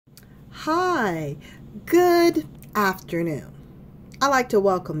Hi, good afternoon. I'd like to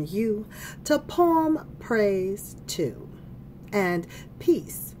welcome you to Poem Praise 2, and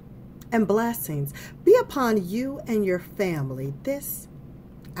peace and blessings be upon you and your family this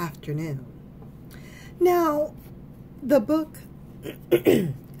afternoon. Now, the book,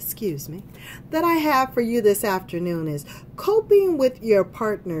 excuse me, that I have for you this afternoon is Coping with Your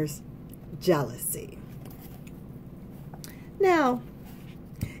Partner's Jealousy. Now,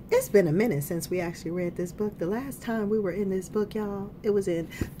 it's been a minute since we actually read this book. The last time we were in this book, y'all, it was in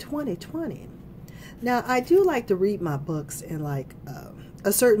 2020. Now, I do like to read my books in like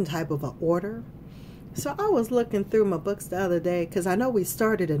a certain type of an order. So I was looking through my books the other day because I know we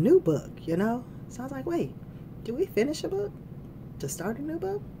started a new book, you know? So I was like, wait, did we finish a book to start a new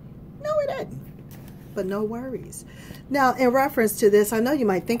book? No, we didn't. But no worries. Now, in reference to this, I know you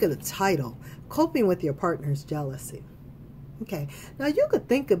might think of the title, Coping with Your Partner's Jealousy. Okay, now you could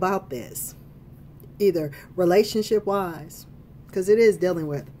think about this either relationship-wise, because it is dealing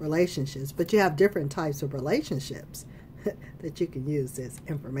with relationships, but you have different types of relationships that you can use this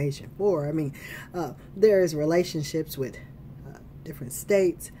information for. I mean, there is relationships with different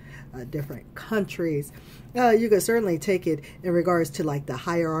states, different countries. You could certainly take it in regards to like the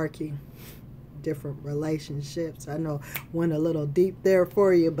hierarchy, different relationships. I know went a little deep there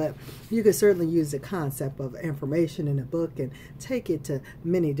for you, but you could certainly use the concept of information in a book and take it to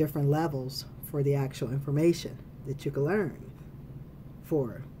many different levels for the actual information that you can learn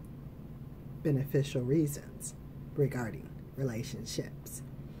for beneficial reasons regarding relationships.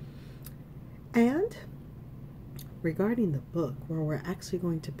 And regarding the book, where we're actually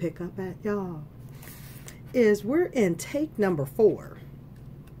going to pick up at, y'all, is we're in take number 4.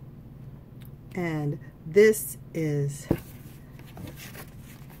 And this is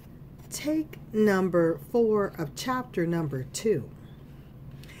take number 4 of chapter number 2.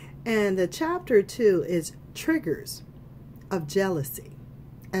 And the chapter 2 is triggers of jealousy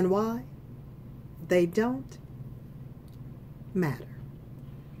and why they don't matter.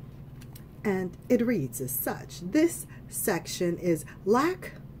 And it reads as such. This section is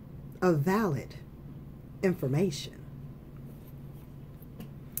lack of valid information.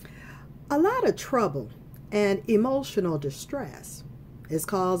 A lot of trouble and emotional distress is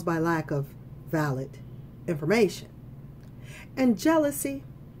caused by lack of valid information, and jealousy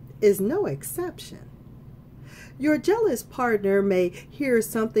is no exception. Your jealous partner may hear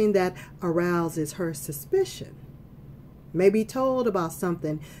something that arouses her suspicion, may be told about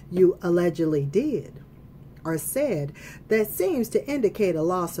something you allegedly did or said that seems to indicate a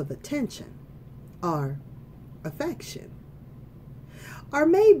loss of attention or affection, or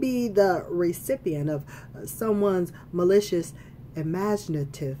may be the recipient of someone's malicious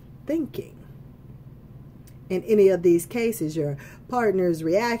imaginative thinking. In any of these cases, your partner's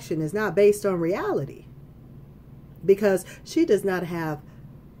reaction is not based on reality because she does not have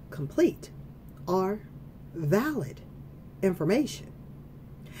complete or valid information.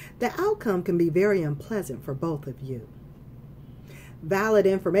 The outcome can be very unpleasant for both of you. Valid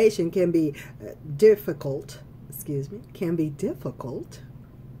information can be difficult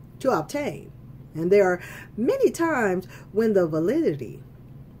to obtain. And there are many times when the validity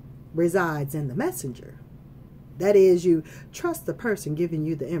resides in the messenger. That is, you trust the person giving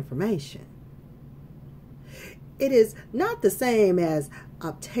you the information. It is not the same as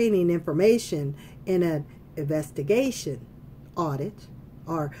obtaining information in an investigation, audit,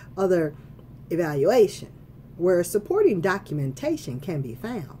 or other evaluation, where supporting documentation can be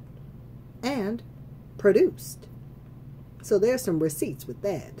found and produced. So there's some receipts with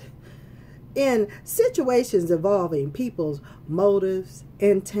that. In situations involving people's motives,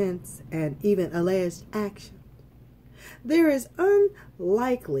 intents, and even alleged actions, there is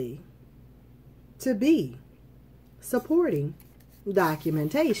unlikely to be supporting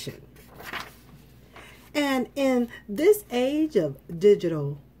documentation. And in this age of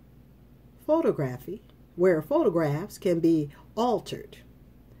digital photography, where photographs can be altered,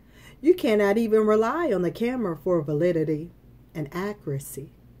 you cannot even rely on the camera for validity and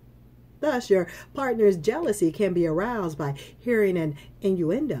accuracy. Thus, your partner's jealousy can be aroused by hearing an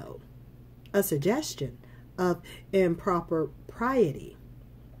innuendo, a suggestion of impropriety,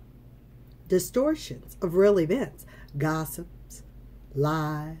 distortions of real events, gossips,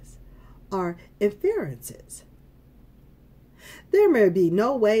 lies, or inferences. There may be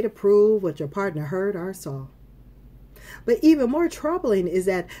no way to prove what your partner heard or saw. But even more troubling is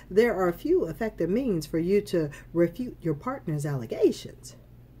that there are few effective means for you to refute your partner's allegations.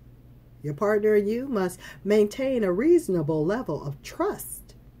 Your partner and you must maintain a reasonable level of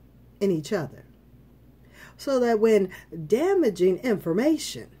trust in each other, so that when damaging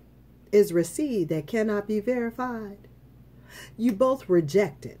information is received that cannot be verified. You both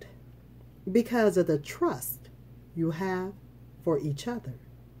reject it because of the trust you have for each other.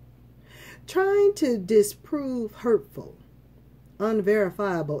 Trying to disprove hurtful,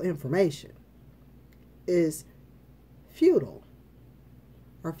 unverifiable information is futile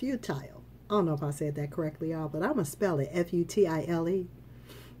or futile. I don't know if I said that correctly, y'all, but I'm going to spell it F-U-T-I-L-E.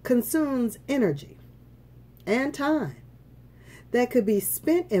 Consumes energy and time that could be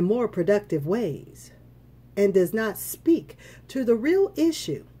spent in more productive ways and does not speak to the real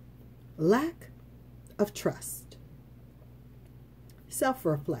issue, lack of trust.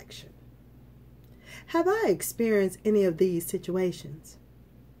 Self-reflection. Have I experienced any of these situations?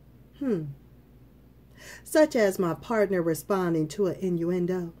 Such as my partner responding to an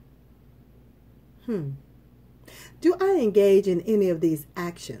innuendo. Do I engage in any of these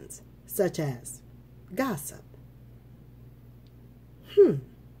actions, such as gossip?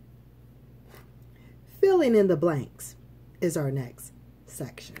 Filling in the blanks is our next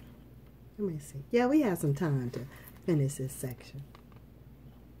section. Let me see. Yeah, we have some time to finish this section.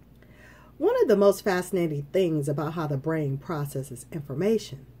 One of the most fascinating things about how the brain processes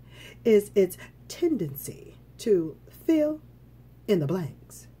information is its tendency to fill in the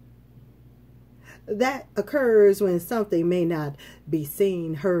blanks. That occurs when something may not be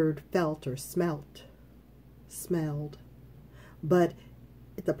seen, heard, felt, or smelled. But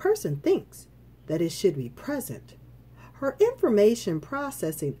if the person thinks that it should be present, her information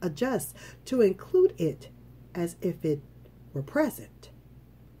processing adjusts to include it as if it were present.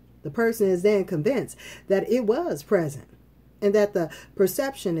 The person is then convinced that it was present and that the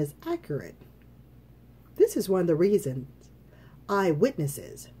perception is accurate. This is one of the reasons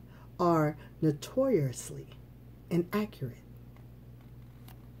eyewitnesses are notoriously inaccurate,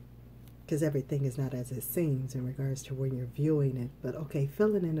 because everything is not as it seems in regards to when you're viewing it. But okay,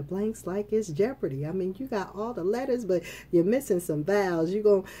 filling in the blanks like it's Jeopardy. I mean, you got all the letters, but you're missing some vowels. You're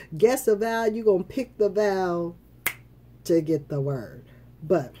going to guess a vowel. You're going to pick the vowel to get the word.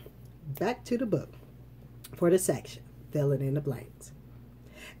 But back to the book for the section, filling in the blanks.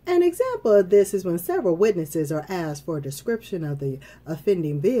 An example of this is when several witnesses are asked for a description of the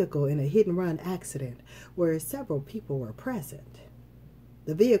offending vehicle in a hit-and-run accident where several people were present.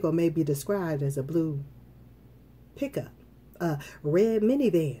 The vehicle may be described as a blue pickup, a red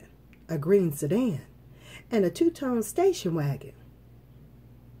minivan, a green sedan, and a two-tone station wagon.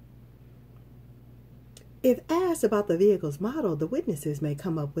 If asked about the vehicle's model, the witnesses may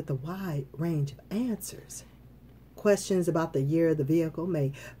come up with a wide range of answers. Questions about the year of the vehicle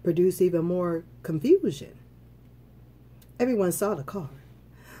may produce even more confusion. Everyone saw the car,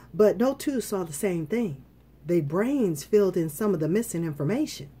 but no two saw the same thing. Their brains filled in some of the missing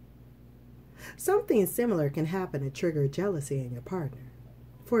information. Something similar can happen to trigger jealousy in your partner.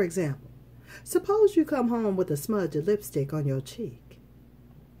 For example, suppose you come home with a smudge of lipstick on your cheek.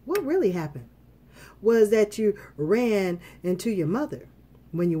 What really happened was that you ran into your mother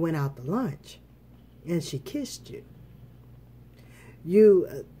when you went out to lunch and she kissed you.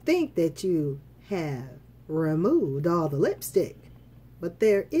 You think that you have removed all the lipstick, but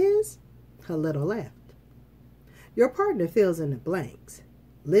there is a little left. Your partner fills in the blanks.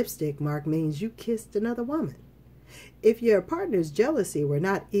 Lipstick mark means you kissed another woman. If your partner's jealousy were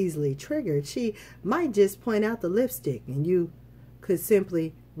not easily triggered, she might just point out the lipstick and you could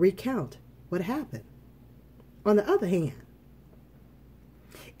simply recount what happened. On the other hand,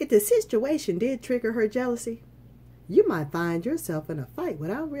 if the situation did trigger her jealousy, you might find yourself in a fight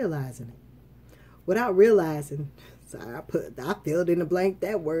without realizing it. Without realizing, sorry, I filled in the blank.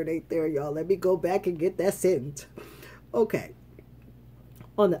 That word ain't there, y'all. Let me go back and get that sentence. Okay.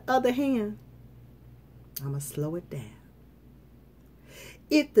 On the other hand, I'm going to slow it down.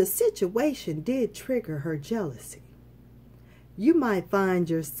 If the situation did trigger her jealousy, you might find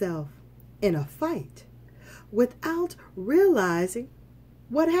yourself in a fight without realizing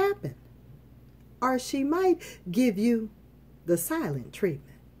what happened. Or she might give you the silent treatment.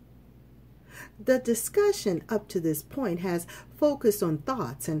 The discussion up to this point has focused on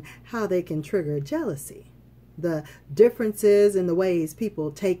thoughts and how they can trigger jealousy, the differences in the ways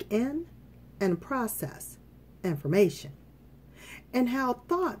people take in and process information, and how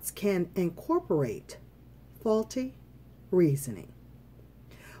thoughts can incorporate faulty reasoning.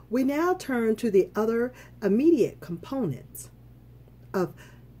 We now turn to the other immediate components of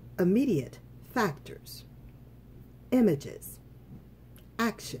immediate factors: images,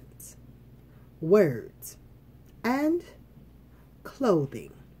 actions, words, and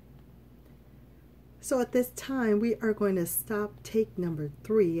clothing. So at this time, we are going to stop take number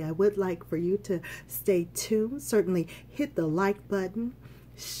 3. I would like for you to stay tuned. Certainly hit the like button.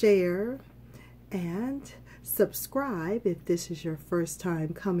 share, and subscribe if this is your first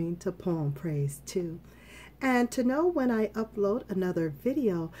time coming to Poem Praise 2. And to know when I upload another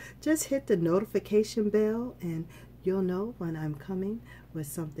video, just hit the notification bell and you'll know when I'm coming with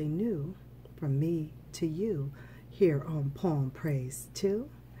something new from me to you here on Poem Praise 2.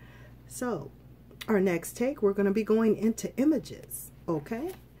 So, our next take, we're going to be going into images,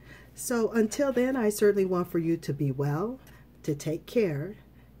 okay? So, until then, I certainly want for you to be well, to take care,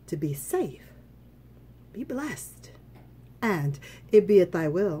 to be safe, be blessed, and it be at thy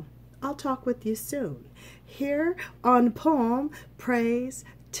will. I'll talk with you soon here on Poem Praise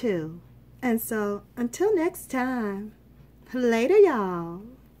 2. And so, until next time, later, y'all.